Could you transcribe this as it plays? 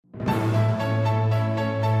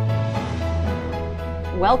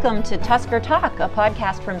Welcome to Tusker Talk, a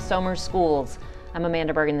podcast from Somers Schools. I'm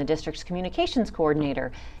Amanda Bergen, the district's communications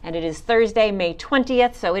coordinator, and it is Thursday, May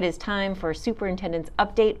 20th, so it is time for Superintendent's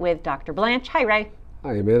Update with Dr. Blanche. Hi, Ray.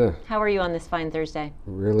 Hi, Amanda. How are you on this fine Thursday?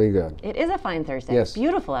 Really good. It is a fine Thursday. Yes. It's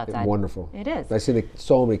beautiful outside. Wonderful. It is. I see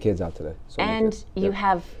so many kids out today. And you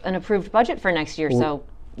have an approved budget for next year, so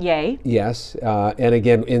yay. Yes, and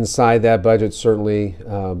again, inside that budget certainly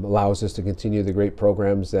allows us to continue the great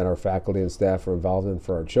programs that our faculty and staff are involved in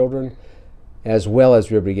for our children, as well as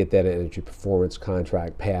we're able to get that energy performance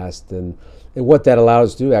contract passed. And what that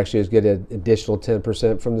allows us to do actually is get an additional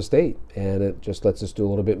 10% from the state, and it just lets us do a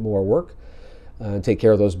little bit more work and take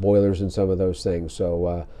care of those boilers and some of those things.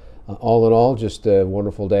 So all in all, just a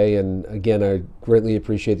wonderful day. And again, I greatly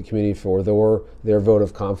appreciate the community for their vote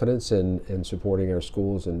of confidence in supporting our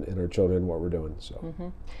schools and our children and what we're doing. So.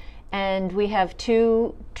 And we have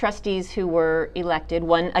two trustees who were elected,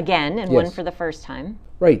 one again and Yes. one for the first time.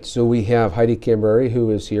 Right, so we have Heidi Cambreri, who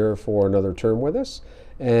is here for another term with us,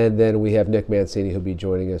 and then we have Nick Mancini, who'll be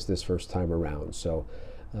joining us this first time around. So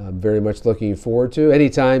very much looking forward to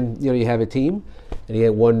anytime you have a team and you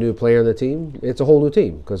get one new player on the team, it's a whole new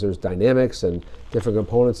team because there's dynamics and different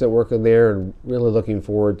components that work in there, and really looking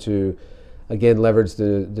forward to again leverage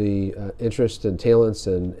the interest and talents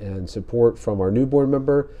and support from our new board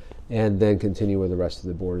member, and then continue with the rest of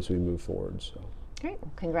the board as we move forward. So Great.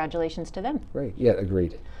 Well, congratulations to them. great. Yeah,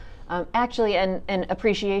 agreed. Actually, and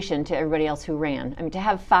appreciation to everybody else who ran. I mean, to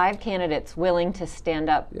have 5 candidates willing to stand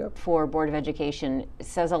up Yep. for Board of Education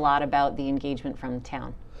says a lot about the engagement from the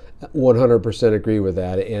town. 100% agree with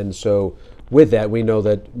that. And so with that, we know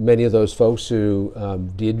that many of those folks who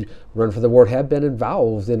did run for the board have been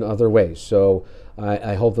involved in other ways. So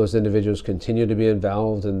I hope those individuals continue to be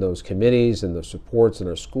involved in those committees and the supports in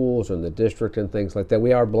our schools and the district and things like that.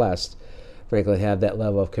 We are blessed, frankly, to have that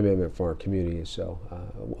level of commitment for our communities. So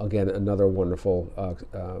again, another wonderful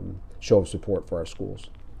show of support for our schools.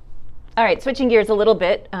 All right, switching gears a little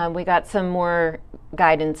bit, we got some more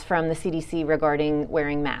guidance from the CDC regarding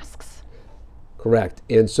wearing masks. Correct.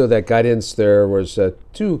 And so that guidance, there was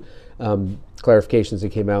two clarifications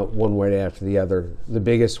that came out one way after the other. The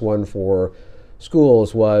biggest one for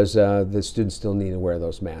schools was the students still need to wear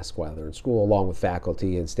those masks while they're in school, along with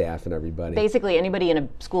faculty and staff and everybody. Basically, anybody in a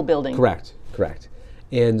school building. Correct.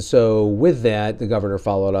 And so with that, the governor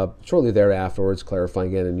followed up shortly thereafterwards, clarifying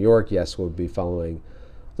again in New York, yes, we'll be following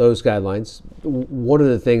those guidelines. One of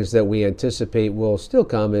the things that we anticipate will still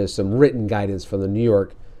come is some written guidance from the New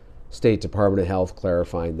York State Department of Health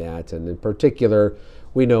clarifying that. And in particular,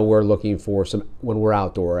 we know we're looking for some when we're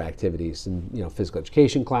outdoor activities and physical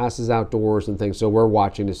education classes outdoors and things. So we're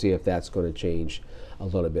watching to see if that's going to change a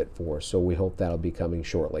little bit for us. So we hope that'll be coming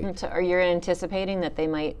shortly. So are you anticipating that they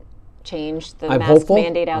might change the I'm mask hopeful.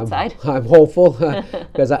 mandate outside? I'm hopeful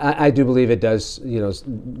because I do believe it does,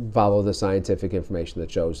 follow the scientific information that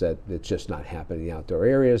shows that it's just not happening in outdoor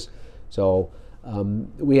areas. So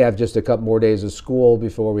we have just a couple more days of school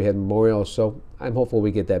before we head Memorial. So I'm hopeful we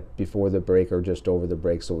get that before the break or just over the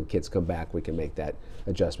break. So when kids come back, we can make that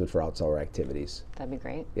adjustment for outdoor activities. That'd be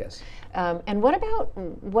great. Yes. And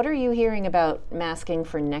what are you hearing about masking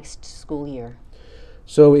for next school year?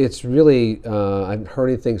 So it's really, I haven't heard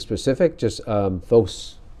anything specific, just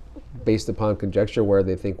folks based upon conjecture where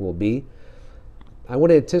they think we'll be. I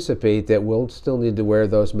would anticipate that we'll still need to wear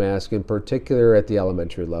those masks, in particular at the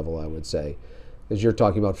elementary level, I would say. As you're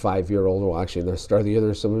talking about 5-year-old, well, actually, in the start of the year,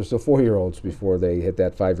 there's some still 4-year-olds before they hit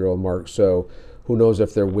that 5-year-old mark. So who knows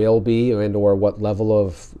if there will be and or what level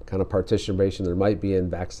of kind of participation there might be in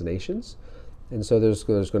vaccinations. And so there's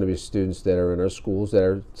going to be students that are in our schools that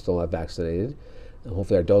are still not vaccinated. And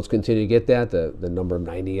hopefully our adults continue to get that. The number of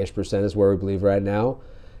 90-ish% is where we believe right now.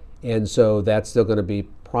 And so that's still going to be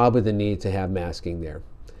probably the need to have masking there.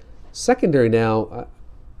 Secondary now,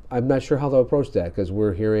 I'm not sure how they'll approach that because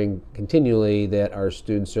we're hearing continually that our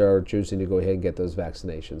students are choosing to go ahead and get those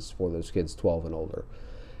vaccinations for those kids 12 and older.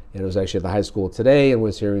 And it was actually at the high school today and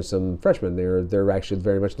was hearing some freshmen. They're actually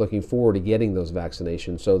very much looking forward to getting those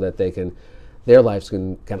vaccinations so that their lives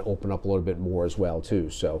can kind of open up a little bit more as well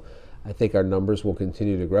too. So I think our numbers will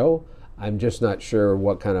continue to grow. I'm just not sure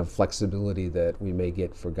what kind of flexibility that we may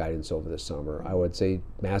get for guidance over the summer. I would say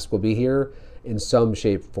masks will be here in some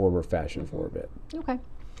shape, form, or fashion for a bit. Okay.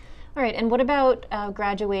 All right. And what about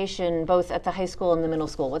graduation, both at the high school and the middle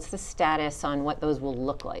school? What's the status on what those will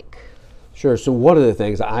look like? Sure. So one of the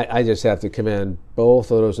things I just have to commend both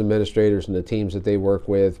of those administrators and the teams that they work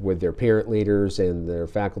with their parent leaders and their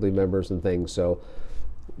faculty members and things. So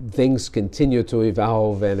things continue to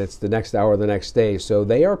evolve, and it's the next hour, the next day. So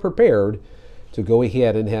they are prepared to go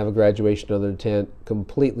ahead and have a graduation under the tent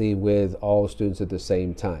completely with all students at the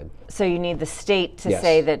same time. So you need the state to Yes.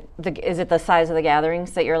 say that, is it the size of the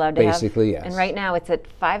gatherings that you're allowed to have? Basically, yes. And right now it's at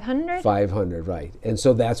 500? 500, right. And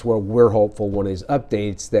so that's where we're hopeful one of these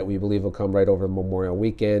updates that we believe will come right over Memorial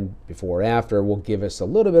Weekend, before or after, will give us a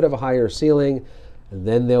little bit of a higher ceiling, and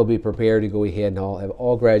then they'll be prepared to go ahead and have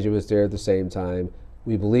all graduates there at the same time.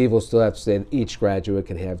 We believe we'll still have to say that each graduate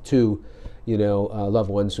can have two, loved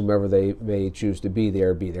ones, whomever they may choose to be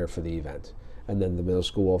there for the event. And then the middle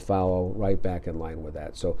school will follow right back in line with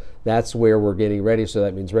that. So that's where we're getting ready. So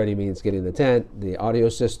that means ready means getting the tent, the audio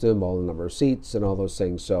system, all the number of seats, and all those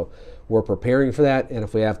things. So we're preparing for that. And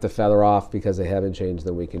if we have to feather off because they haven't changed,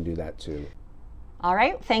 then we can do that too. All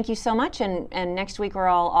right, thank you so much. And next week we're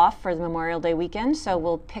all off for the Memorial Day weekend, so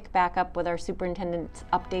we'll pick back up with our superintendent's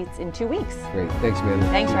updates in 2 weeks. Great. Thanks, Amanda.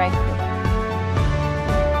 Thanks, Ray.